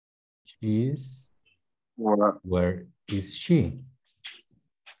She's. Or Where is she?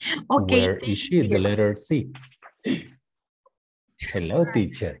 Okay. Where is she? The letter C. Hello,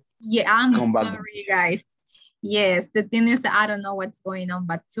 teacher. Yeah, I'm Come back. sorry, guys. Yes, the thing is, I don't know what's going on,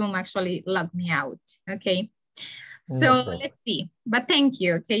 but Zoom actually logged me out. Okay. So No problem. let's see. But thank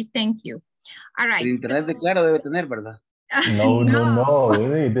you. Okay, thank you. All right. el internet de so- claro debe tener, ¿verdad? No.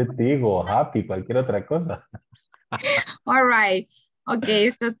 De Tigo, Happy, cualquier otra cosa. All right. Okay,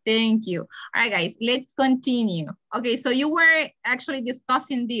 so thank you. All right, guys, let's continue. Okay, so you were actually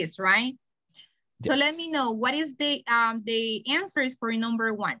discussing this, right? So let Yes. me know what is the answers for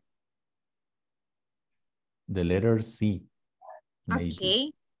number 1. The letter C. Maybe.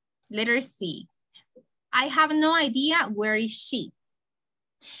 Okay, letter C. I have no idea where is she.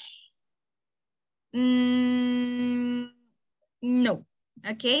 No.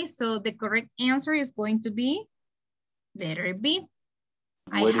 Okay, so the correct answer is going to be letter B.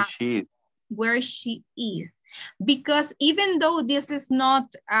 Where she is. Because even though this is not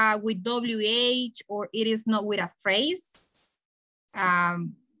with WH or it is not with a phrase, I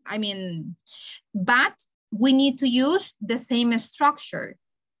mean, but we need to use the same structure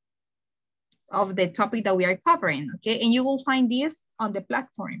of the topic that we are covering, okay? And you will find this on the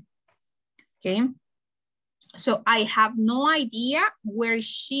platform, okay? So I have no idea where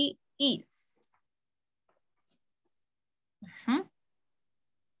she is.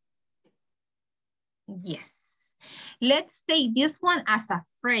 Yes. Let's say this one as a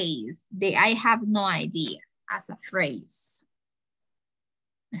phrase. The I have no idea as a phrase.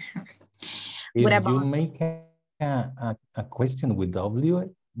 If you make a question with W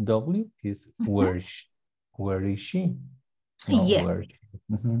is where is she? No, yes. where is she?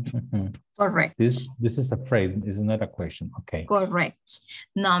 Correct. This is a phrase, it's not a question. Okay. Correct.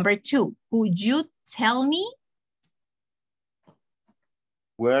 Number 2, could you tell me?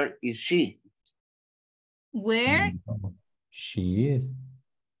 Where is she? Where? She is.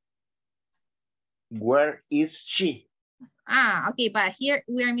 Where is she? Okay, but here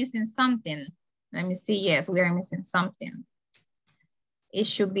we are missing something. Let me see. Yes, we are missing something. It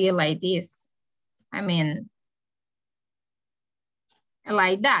should be like this. I mean,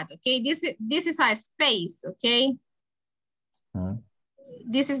 like that. Okay, this is a space. Okay,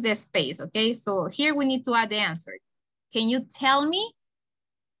 this is the space. Okay, so here we need to add the answer. Can you tell me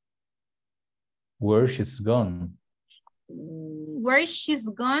where she's gone? Where she's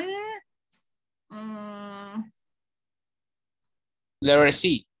gone? Letter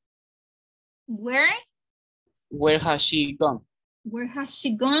C. Where? Where has she gone? Where has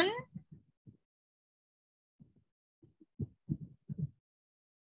she gone?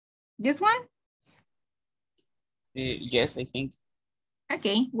 This one? Yes, I think.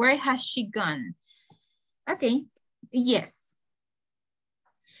 Okay, where has she gone? Okay, yes.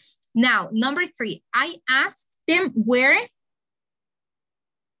 Now, number 3, I asked them where?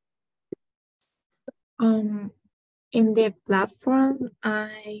 In the platform,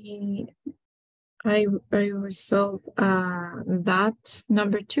 I resolved that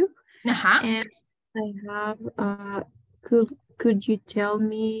number 2. And I have could you tell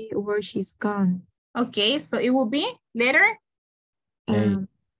me where she's gone? Okay, so it will be letter A.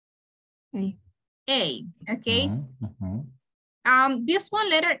 A. Okay. This one,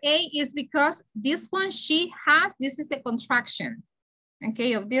 letter A, is because this one she has, this is the contraction,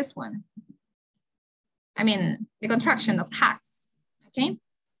 okay, of this one. I mean, the contraction of has, okay?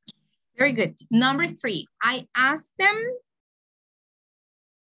 Very good. Number 3, I asked them.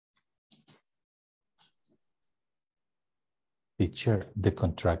 Teacher, the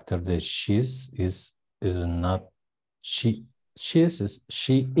contractor, the she's is not she. She's is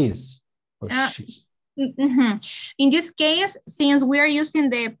she is. Or she. In this case, since we are using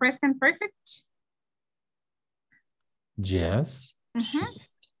the present perfect. Yes.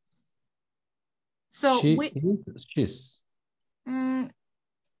 So she's.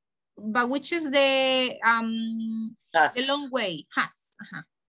 But which is the long way? Has.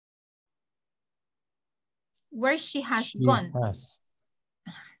 Where she has gone. Has.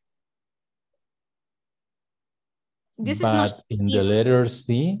 This but is not in the letter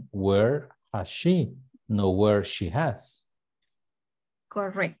C, where has she? No, where she has.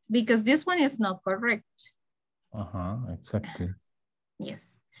 Correct, because this one is not correct. Exactly.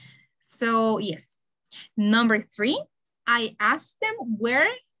 Yes. So, yes. Number 3, I asked them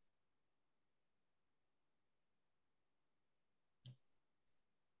where.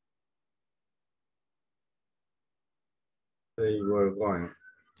 They were going.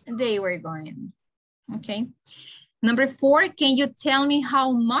 They were going. Okay. Number 4, can you tell me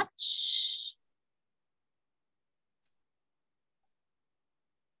how much?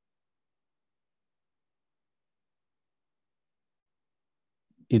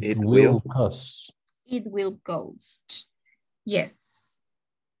 It will cost. It will cost. Yes.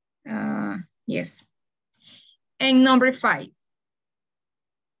 Yes. And number 5.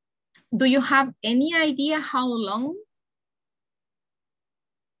 Do you have any idea how long?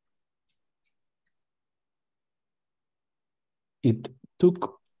 It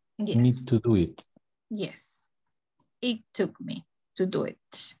took me to do it. Yes. It took me to do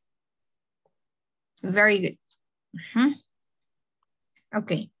it. Very good.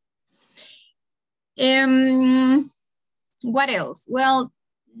 Okay. What else? Well,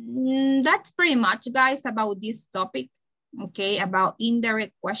 that's pretty much, guys, about this topic. Okay, about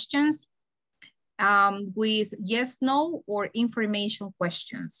indirect questions with yes, no, or information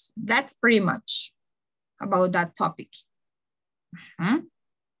questions. That's pretty much about that topic.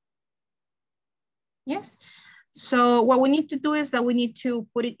 Yes. So what we need to do is that we need to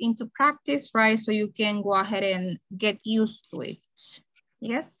put it into practice, right? So you can go ahead and get used to it.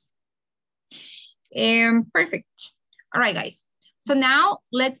 Yes. Perfect. All right, guys. So now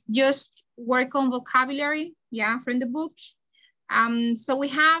let's just work on vocabulary, yeah, from the book. So we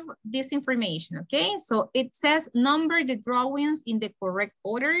have this information, okay? So it says number the drawings in the correct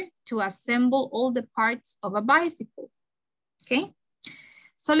order to assemble all the parts of a bicycle, okay?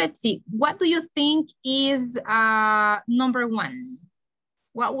 So let's see, what do you think is number 1?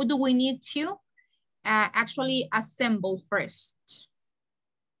 What do we need to actually assemble first?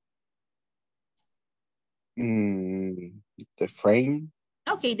 The frame.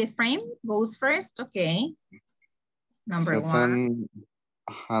 Okay, the frame goes first, okay. Number 1.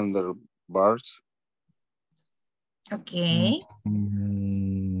 Handlebars. Okay.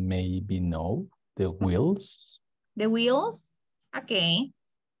 Maybe no. The wheels. The wheels, okay.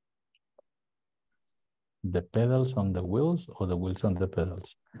 The pedals on the wheels or the wheels on the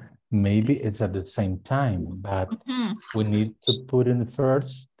pedals. Maybe it's at the same time, but we need to put in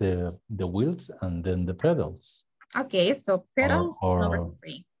first the wheels and then the pedals. Okay, so pedals, number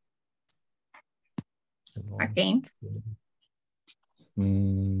 3. Okay.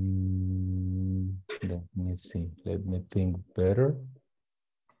 Let me see. Let me think better.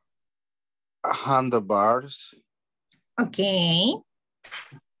 Handlebars. Okay.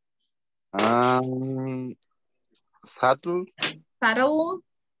 Saddle. Saddle.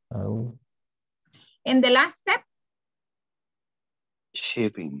 Oh. And the last step?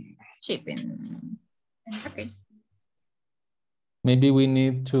 Shipping. Shipping. Okay. Maybe we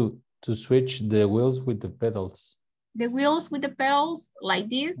need to switch the wheels with the pedals. The wheels with the pedals like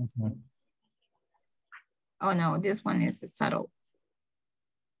this? Oh no, this one is the saddle.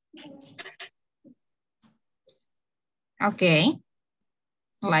 Okay.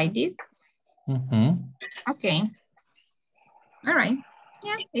 Like this? Okay. All right.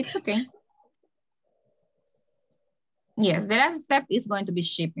 Yeah, it's okay. Yes, the last step is going to be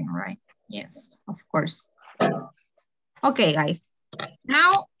shipping, right? Yes, of course. Okay, guys.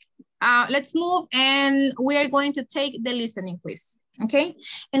 Now, let's move and we are going to take the listening quiz, okay?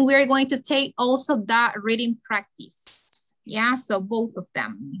 And we are going to take also the reading practice. Yeah, so both of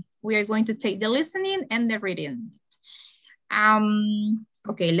them. We are going to take the listening and the reading.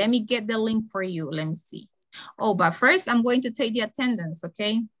 Okay, let me get the link for you. Let me see. Oh, but first I'm going to take the attendance,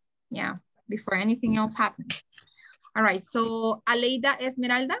 okay? Yeah, before anything else happens. All right, so Aleida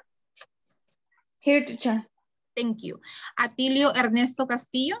Esmeralda? Here, teacher. Thank you. Atilio Ernesto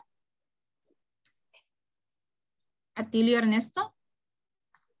Castillo? Atilio Ernesto?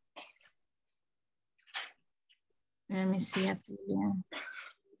 Let me see, Atilio.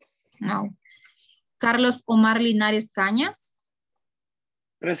 No. Carlos Omar Linares Cañas?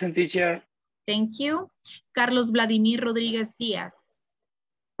 Present, teacher. Thank you. Carlos Vladimir Rodríguez Díaz?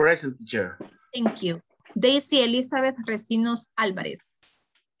 Present, teacher. Thank you. Daisy Elizabeth Recinos Álvarez?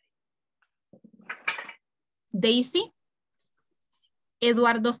 Daisy?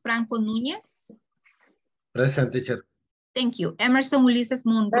 Eduardo Franco Núñez? Present, teacher. Thank you. Emerson Ulises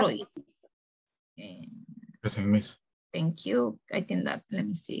Monroy? Present, miss. Thank you. I think that, let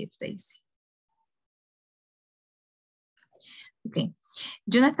me see if Daisy. Okay.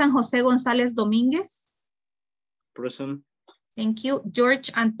 Jonathan José González Domínguez? Present. Thank you.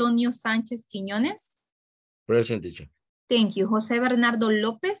 George Antonio Sánchez Quiñones? Present, teacher. Thank you. José Bernardo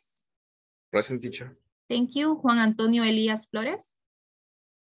López? Present, teacher. Thank you. Juan Antonio Elías Flores?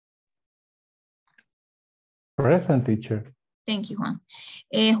 Present, teacher. Thank you, Juan.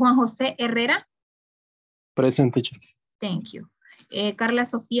 Juan José Herrera? Present, teacher. Thank you. Carla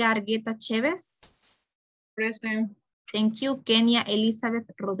Sofía Argueta Chévez? Present. Thank you. Kenia Elizabeth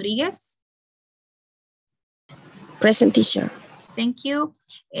Rodríguez? Present, teacher. Thank you.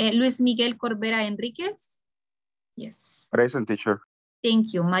 Luis Miguel Corbera Enríquez? Yes. Present, teacher.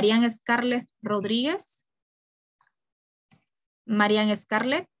 Thank you. Marian Scarlett Rodríguez. Marian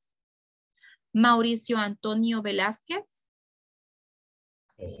Scarlett. Mauricio Antonio Velázquez.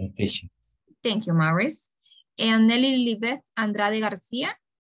 Present teacher. Thank you, Maurice. And Nelly Lilibeth Andrade García.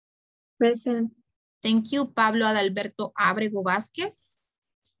 Present. Thank you. Pablo Adalberto Ábrego Vázquez.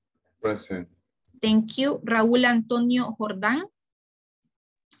 Present. Thank you. Raúl Antonio Jordán.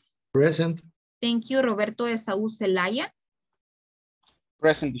 Present. Thank you. Roberto Esaú Zelaya.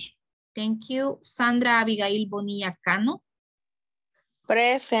 Present teacher. Thank you. Sandra Abigail Bonilla Cano.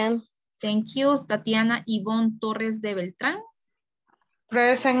 Present. Thank you. Tatiana Ivonne Torres de Beltrán.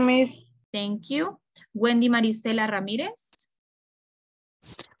 Present, Miss. Thank you. Wendy Marisela Ramírez.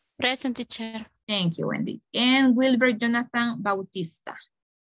 Present teacher. Thank you, Wendy. And Wilbert Jonathan Bautista.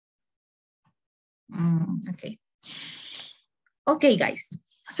 Okay. Okay, guys.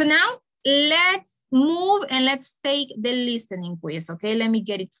 So now let's move and let's take the listening quiz. Okay, let me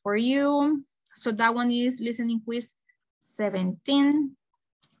get it for you. So that one is listening quiz 17.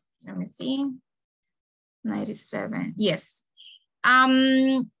 Let me see. 97. Yes.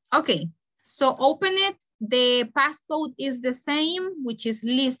 Okay. So open it. The passcode is the same, which is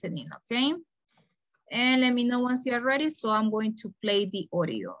listening, okay? And let me know once you're ready. So I'm going to play the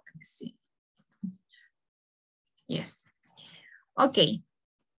audio. Let me see. Yes. Okay.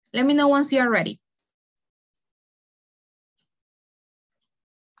 Let me know once you're ready.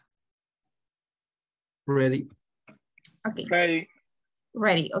 Ready. Okay. Ready.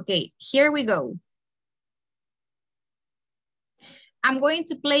 Ready. Okay. Here we go. I'm going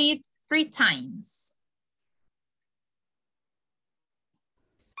to play it 3 times.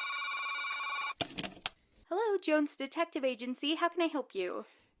 Hello, Jones Detective Agency. How can I help you?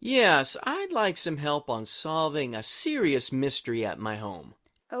 Yes, I'd like some help on solving a serious mystery at my home.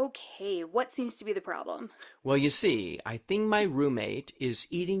 Okay, what seems to be the problem? Well, you see, I think my roommate is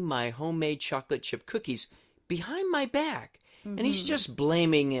eating my homemade chocolate chip cookies behind my back, and he's just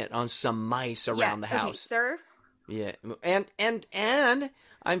blaming it on some mice around the house. Okay, sir. Yeah, and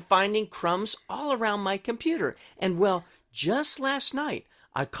I'm finding crumbs all around my computer. And well, just last night,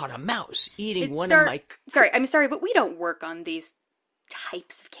 I caught a mouse eating one of my... Sorry, I'm sorry, but we don't work on these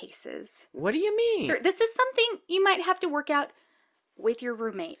types of cases. What do you mean? Sir, this is something you might have to work out with your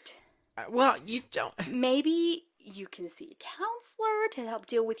roommate. Well, you don't... Maybe you can see a counselor to help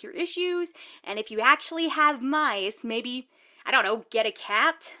deal with your issues, and if you actually have mice, maybe, I don't know, get a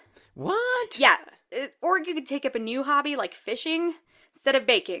cat? What? Yeah, or you could take up a new hobby like fishing instead of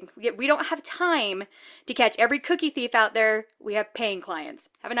baking. We don't have time to catch every cookie thief out there. We have paying clients.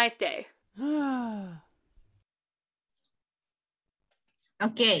 Have a nice day.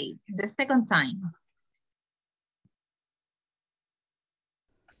 Okay, the second time.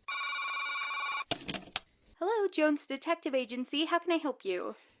 Hello, Jones Detective Agency. How can I help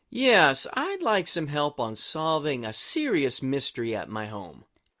you? Yes, I'd like some help on solving a serious mystery at my home.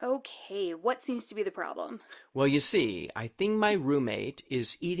 Okay, what seems to be the problem? Well, you see, I think my roommate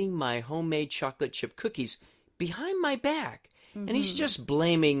is eating my homemade chocolate chip cookies behind my back, and he's just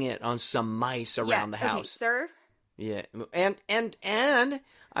blaming it on some mice around the house. Okay, sir. Yeah, and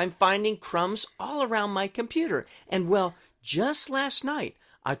I'm finding crumbs all around my computer. And well, just last night,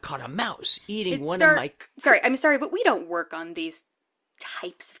 I caught a mouse eating one of my... Sorry, I'm sorry, but we don't work on these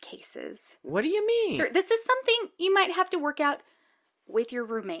types of cases. What do you mean? Sir, this is something you might have to work out with your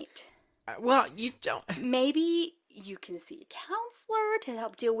roommate. Well, you don't... Maybe you can see a counselor to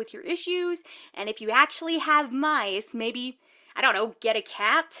help deal with your issues, and if you actually have mice, maybe, I don't know, get a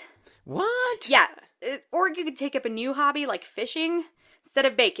cat? What? Yeah, or you could take up a new hobby like fishing instead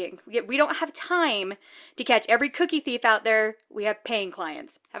of baking. We don't have time to catch every cookie thief out there. We have paying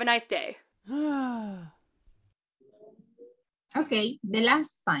clients. Have a nice day. Okay, the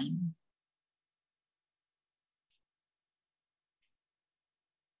last time.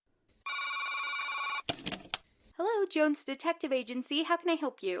 Hello, Jones Detective Agency. How can I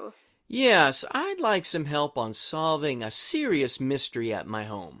help you? Yes, I'd like some help on solving a serious mystery at my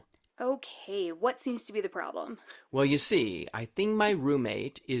home. Okay, what seems to be the problem? Well, you see, I think my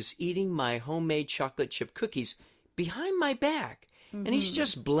roommate is eating my homemade chocolate chip cookies behind my back, and he's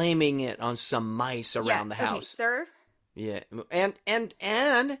just blaming it on some mice around the house. Okay, sir. Yeah,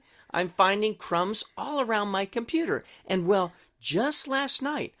 and I'm finding crumbs all around my computer. And well, just last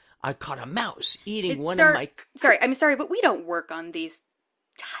night, I caught a mouse eating one of my... Sorry, I'm sorry, but we don't work on these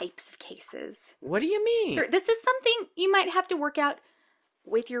types of cases. What do you mean? Sir, this is something you might have to work out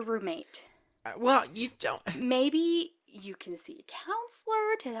with your roommate. Well, you don't... Maybe you can see a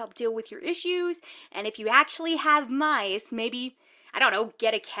counselor to help deal with your issues, and if you actually have mice, maybe, I don't know,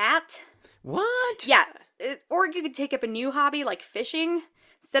 get a cat? What? Yeah, Or you could take up a new hobby like fishing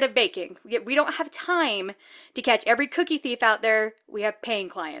instead of baking. We don't have time to catch every cookie thief out there. We have paying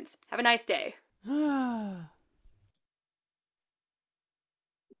clients. Have a nice day.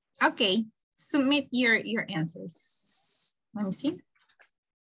 Okay, submit your answers. Let me see.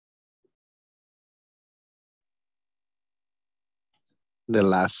 The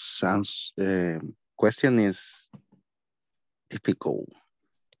last question is difficult.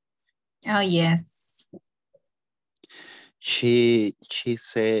 Oh, yes. She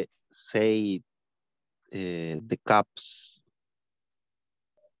say the cups.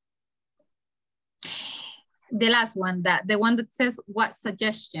 The last one, the one that says, what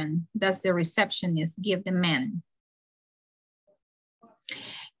suggestion does the receptionist give the man?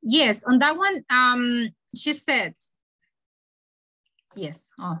 Yes, on that one, she said,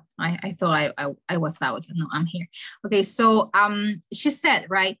 yes. Oh, I thought I was out. No, I'm here. Okay, so she said,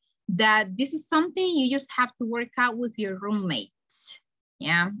 right, that this is something you just have to work out with your roommates.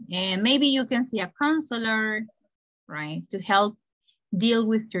 Yeah, and maybe you can see a counselor, right, to help deal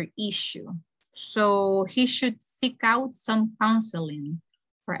with your issue. So he should seek out some counseling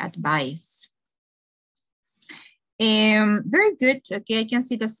for advice. Very good. Okay, I can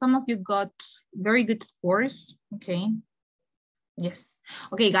see that some of you got very good scores. Okay. Yes.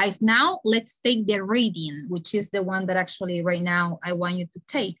 Okay, guys, now let's take the reading, which is the one that actually right now I want you to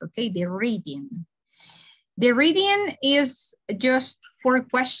take. Okay, the reading. The reading is just 4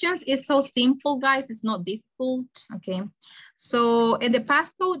 questions. It's so simple, guys. It's not difficult. Okay. So, and the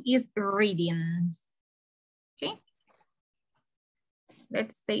passcode is reading. Okay.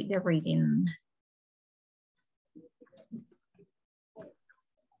 Let's take the reading.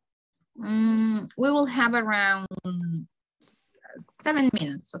 We will have around 7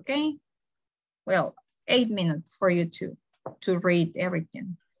 minutes, okay? Well, 8 minutes for you to read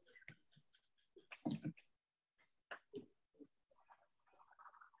everything.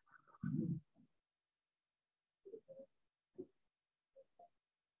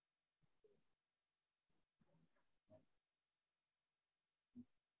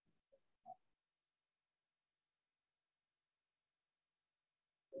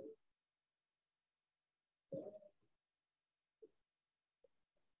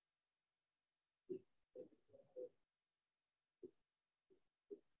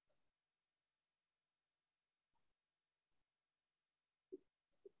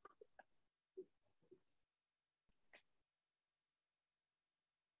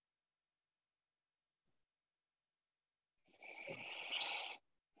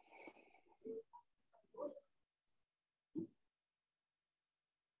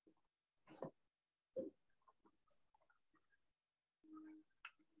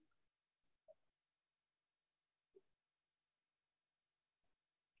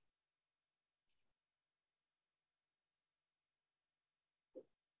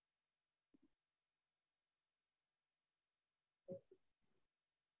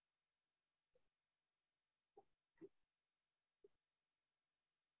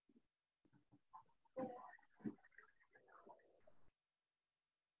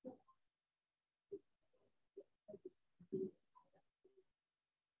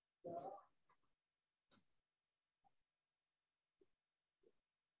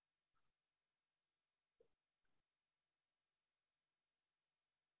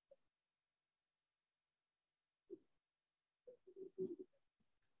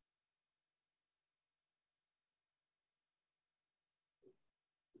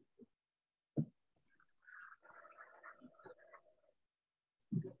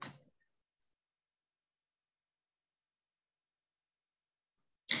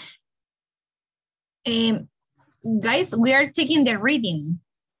 Guys, we are taking the reading.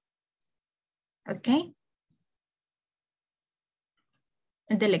 Okay.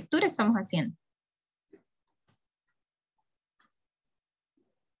 De lectura estamos haciendo.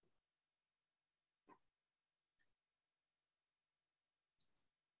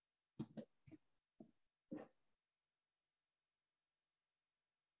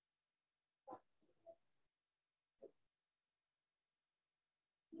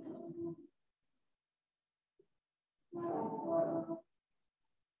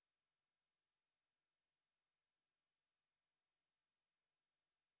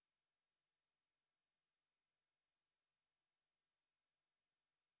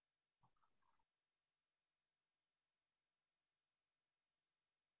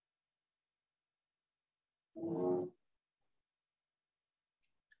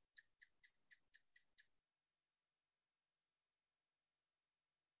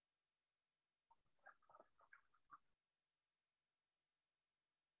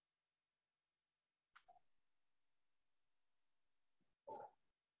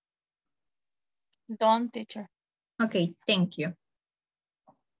 Don't, teacher. Okay, thank you.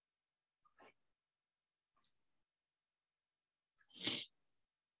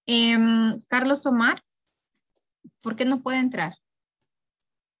 Carlos Omar, ¿por qué no puede entrar?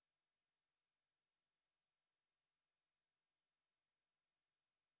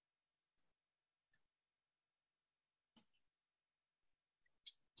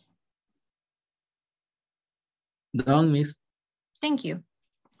 Don't miss. Thank you.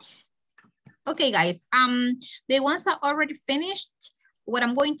 Okay, guys. The ones that already finished, what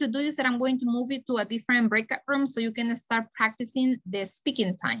I'm going to do is that I'm going to move it to a different breakout room so you can start practicing the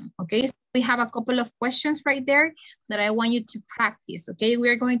speaking time. Okay, so we have a couple of questions right there that I want you to practice. Okay,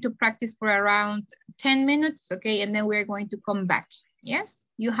 we're going to practice for around 10 minutes. Okay, and then we're going to come back. Yes,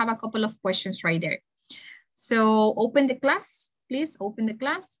 you have a couple of questions right there. So open the class, please open the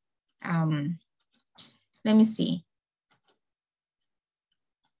class. Let me see.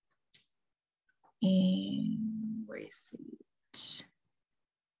 Where is it?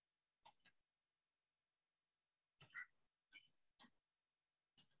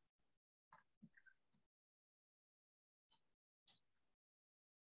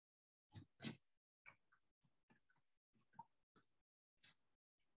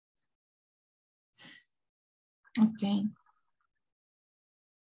 Okay.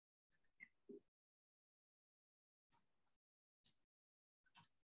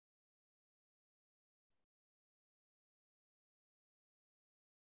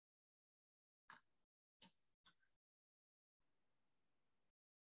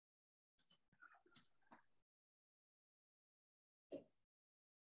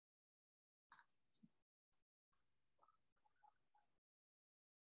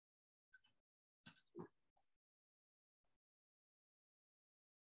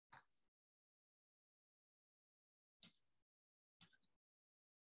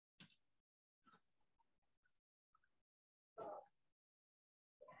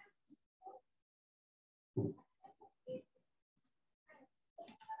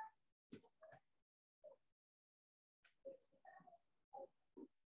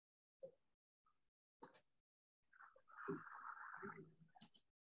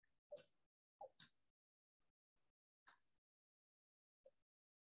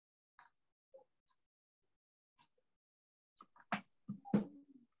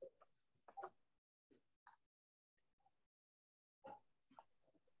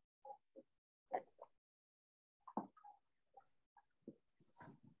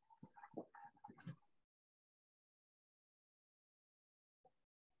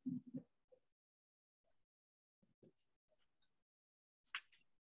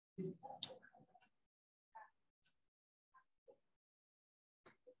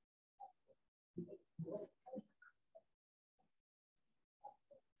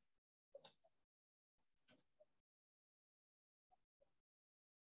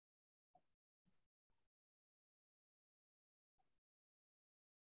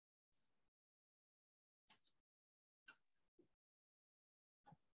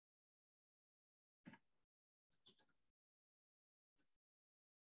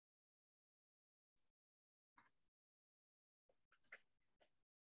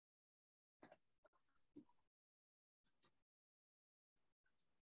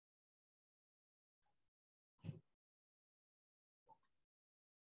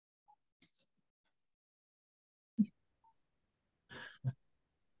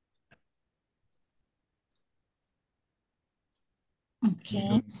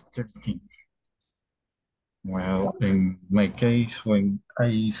 Okay. Interesting. Well, in my case, when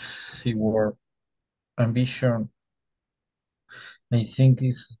I see word ambition, I think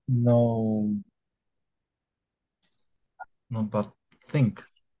it's no bad thing.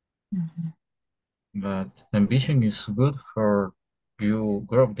 But ambition is good for you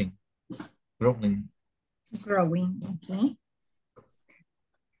growing. Growing, okay.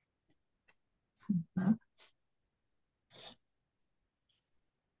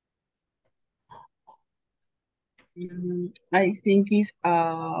 I think it's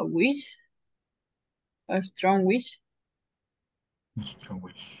a wish, a strong wish. Strong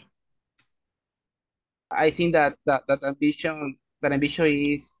wish. I think that ambition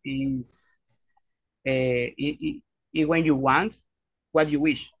is when you want what you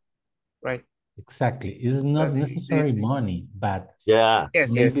wish, right? Exactly. It's not necessarily money, but yeah,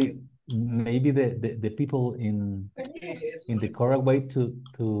 maybe the people in the correct way to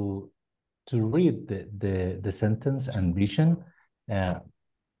read the sentence ambition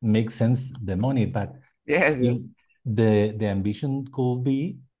makes sense the money, but yes. the ambition could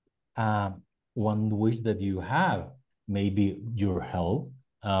be one wish that you have, maybe your health,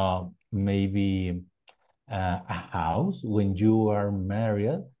 maybe a house. When you are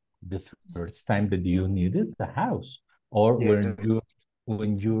married, the first time that you needed a house, or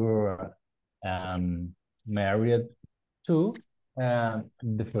when you're married to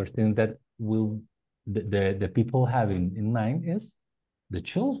the first thing that will the people have in mind is the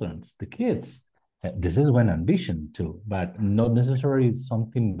children, the kids. This is one ambition too, but not necessarily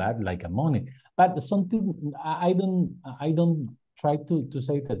something bad like a money. But something I don't try to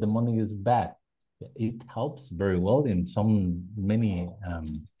say that the money is bad. It helps very well in many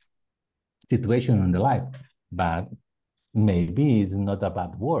situations in the life, but maybe it's not a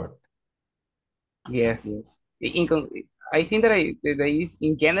bad word. Yes, yes. I think that that is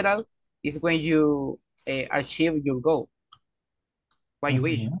in general is when you achieve your goal. What you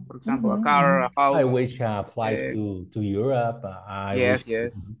wish, for example, a car, a house. I wish a flight to Europe. I wish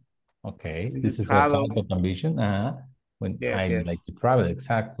yes. Okay, When this is travel. a type of ambition. When I yes. like to travel,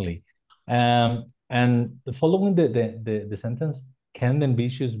 exactly. And following the sentence, can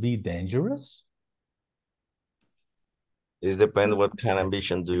ambitious be dangerous? It depends what kind of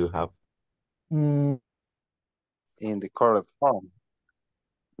ambition do you have. In the correct form.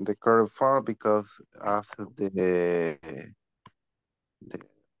 The correct form, because after the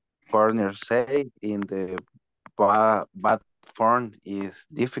partner say in the bad form is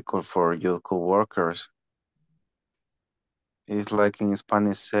difficult for your co-workers. It's like in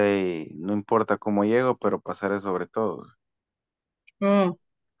Spanish say, no importa cómo llego, pero pasaré sobre todo. Oh.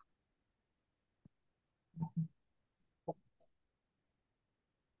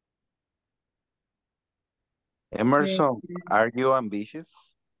 Emerson, are you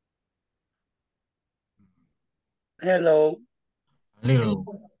ambitious? Hello. Little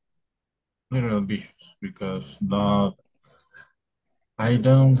ambitious, because I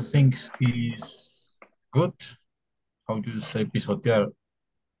don't think it's good. How do you say pisotear?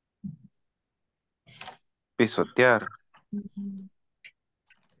 Pisotear.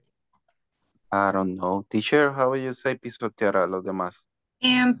 I don't know. Teacher, how will you say pisotear a los demás?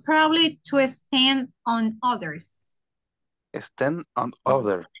 And probably to stand on others. Stand on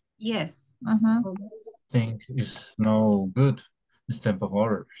others. Yes. Think it's no good instead of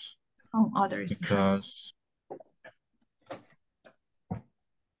others. On others. Because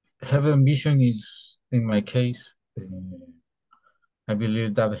having ambition is, in my case, I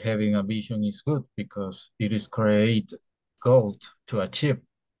believe that having ambition is good because it is create goal to achieve.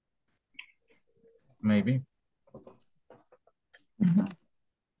 Maybe.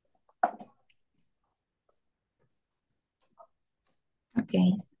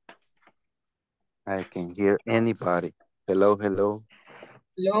 Okay. I can hear anybody. Hello, hello.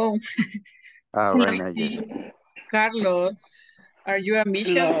 Hello. Right now, yes. Carlos, are you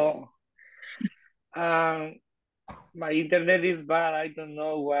ambitious? Hello. My internet is bad. I don't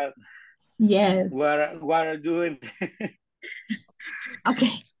know what. Yes. What are doing?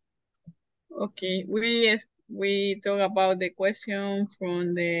 Okay. Okay. We talk about the question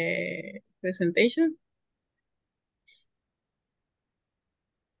from the presentation.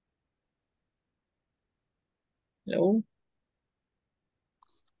 Hello.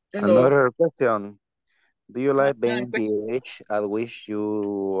 Another question. Do you like being the age at which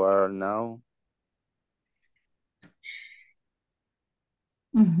you are now?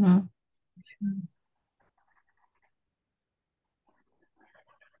 Do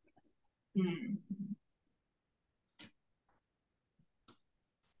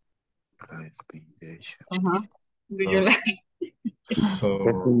you like? ¿Qué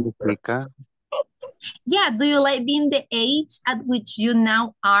significa? Yeah, do you like being the age at which you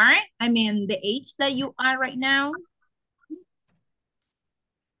now are? I mean, the age that you are right now?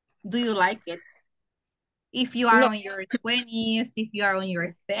 Do you like it? If you are on your 20s, if you are on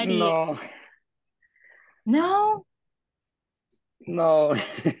your 30s? No. No?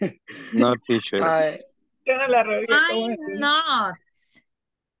 No, teacher. Why not?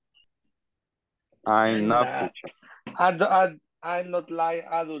 I'm not. I'm not like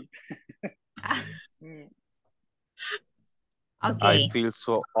adult. Okay. I feel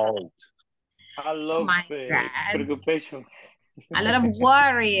so old. I love preoccupation. A lot of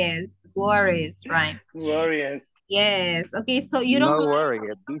worries, right? Worries. Yes. Okay, so you don't No like...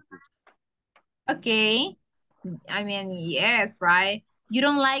 worry. Okay. I mean, yes, right? You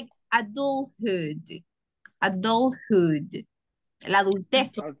don't like adulthood. La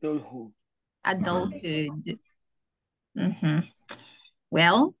adultez. Adulthood.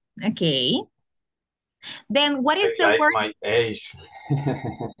 Well, okay. Then what is the word? My age.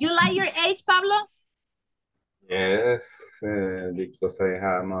 You like your age, Pablo? Yes, because I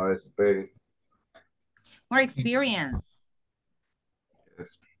have more experience. More experience. Yes.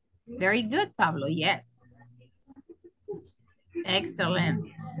 Very good, Pablo. Yes.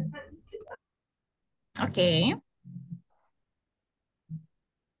 Excellent. Okay.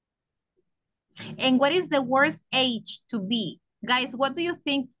 And what is the worst age to be? Guys, what do you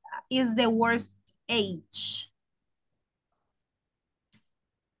think is the worst age?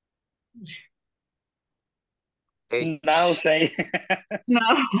 Now say. No.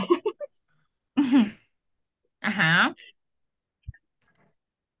 Uh-huh.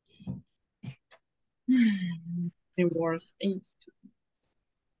 The worst age.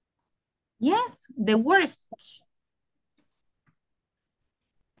 Yes, the worst.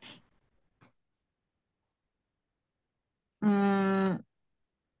 Can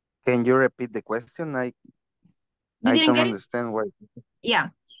you repeat the question? I didn't don't get it? understand why. Yeah.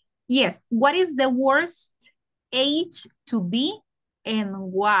 Yes. What is the worst age to be and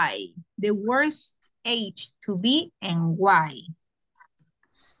why? The worst age to be and why?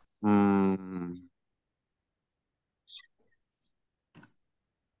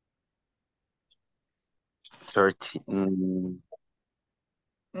 13.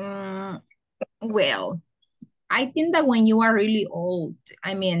 Well, I think that when you are really old,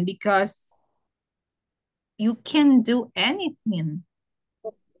 I mean, because you can do anything.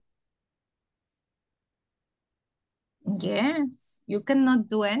 Yes, you cannot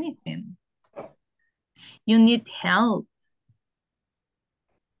do anything. You need help.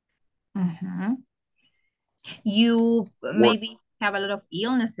 You maybe have a lot of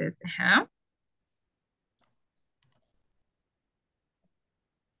illnesses, huh?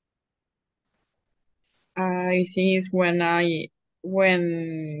 I think it's when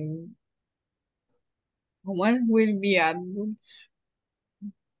will be adults.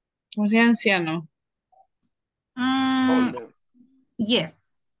 O sea, anciano.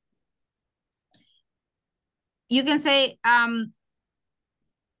 Yes. You can say,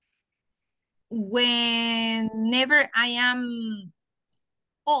 whenever I am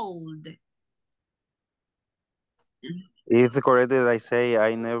old. Is it correct that I say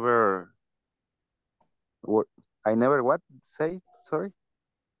I never what say? Sorry.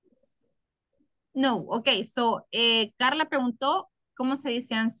 No, okay, so Carla preguntó cómo se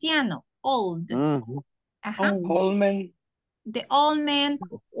dice anciano, old. Old man. The old man,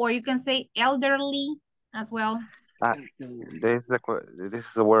 or you can say elderly as well. This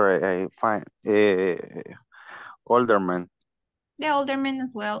is where I find older man. The older man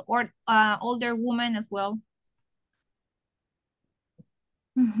as well, or older woman as well.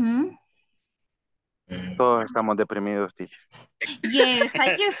 Todos estamos deprimidos, teacher. Yes,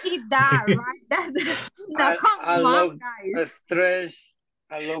 I can see that, right? That's not common, love guys. Stress,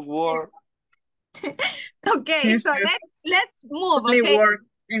 I love work. Okay, so let's move, okay? Work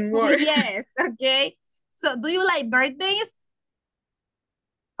and work. Yes, okay. So do you like birthdays?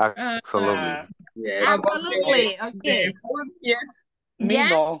 Absolutely. Yes. Absolutely, okay. Yes. Me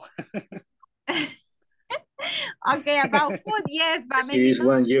no. Okay, about food, yes, but maybe She's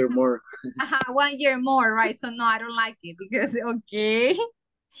 1 year more. 1 year more, right? So no, I don't like it because, okay.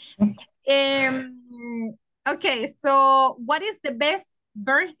 Okay, so what is the best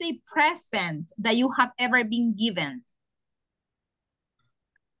birthday present that you have ever been given?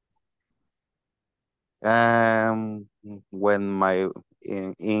 When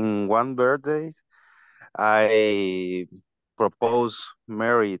in one birthday, I propose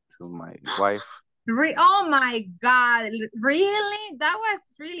married to my wife. Oh my God, really? That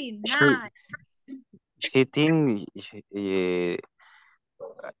was really nice. She think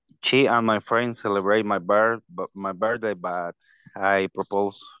she and my friends celebrate my birthday, but I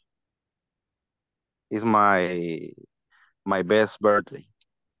propose. It's my best birthday.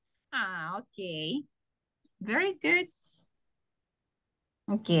 Okay. Very good.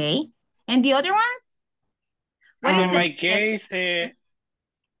 Okay. And the other ones? What is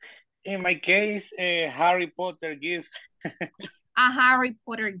in my case, Harry Potter gift. A Harry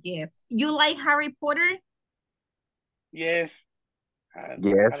Potter gift. You like Harry Potter? Yes.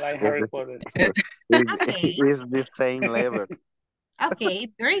 Yes. I like Harry Potter. It's the same level.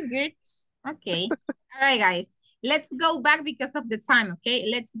 Okay, very good. Okay. All right, guys. Let's go back because of the time, okay?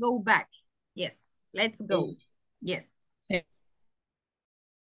 Let's go back. Yes, let's go. Yes.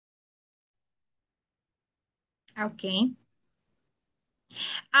 Okay.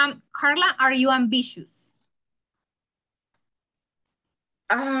 Carla, are you ambitious?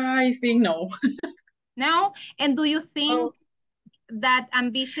 I think no. No? And do you think that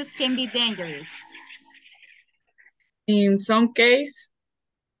ambitious can be dangerous? In some case,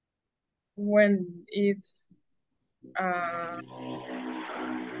 when it's past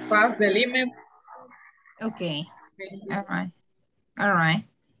the limit. Okay. All right. All right.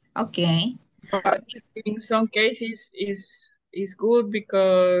 Okay. But in some cases is good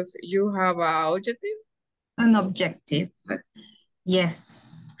because you have an objective. An objective.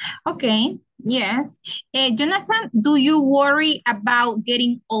 Yes. Okay. Yes. Jonathan, do you worry about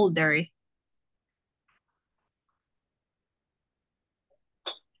getting older?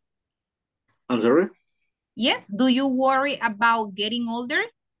 I'm sorry? Yes. Do you worry about getting older?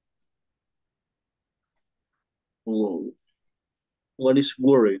 Oh, what is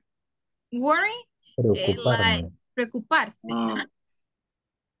worry? Worry? Like preocuparse.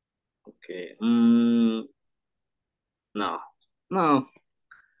 Okay. No.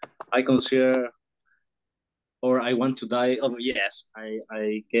 I consider, or I want to die. Oh yes,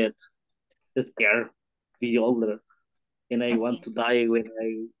 I get scared, be older, and I want to die when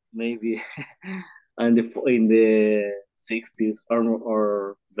I maybe in the 60s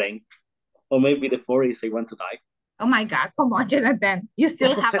or then, or maybe the 40s. I want to die. Oh my God! Come on, Jonathan. You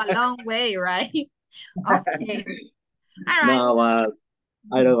still have a long way, right? Okay. All right. No, but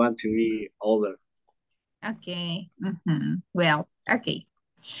I don't want to be older. Okay. Well, okay.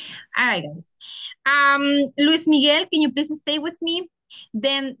 All right, guys. Luis Miguel, can you please stay with me?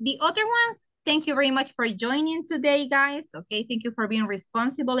 Then the other ones, thank you very much for joining today, guys. Okay, thank you for being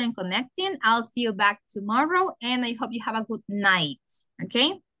responsible and connecting. I'll see you back tomorrow, and I hope you have a good night.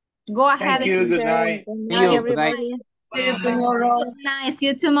 Okay, go ahead. Thank you. Good night. Thank you, everybody. See you tomorrow. Good night. See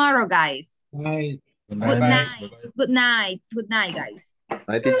you tomorrow, guys. Night. Good night. Good night. Good night, guys.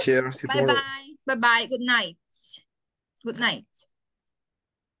 Night, teacher. See you tomorrow. Bye-bye. Bye-bye. Good night. Good night.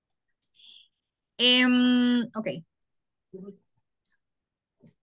 Okay.